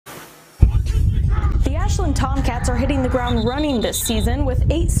Ashland Tomcats are hitting the ground running this season with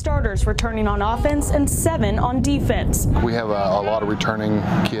 8 starters returning on offense and 7 on defense. We have a lot of returning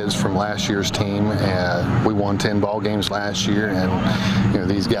kids from last year's team, and we won 10 ball games last year, and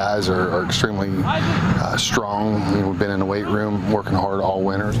these guys are extremely strong. We've been in the weight room working hard all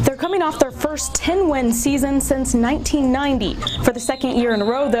winter. They're coming off their first 10-win season since 1990. For the second year in a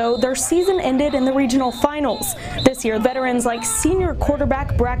row, though, their season ended in the regional finals. This year, veterans like senior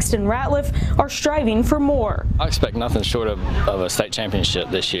quarterback Braxton Ratliff are striving for more. I expect nothing short of a state championship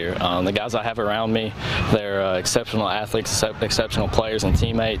this year. The guys I have around me, they're exceptional athletes, exceptional players and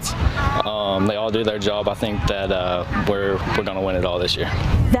teammates. They all do their job. I think that we're going to win it all this year.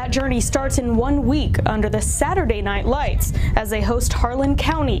 That journey starts in 1 week under the Saturday night lights as they host Harlan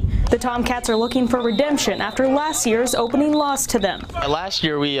County. The Tomcats are looking for redemption after last year's opening loss to them. Last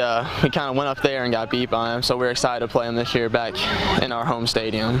year we kind of went up there and got beat by them, so we're excited to play them this year back in our home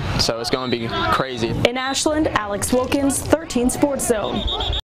stadium. So it's going to be crazy. In Ashland, Alex Wilkins, 13 Sports Zone.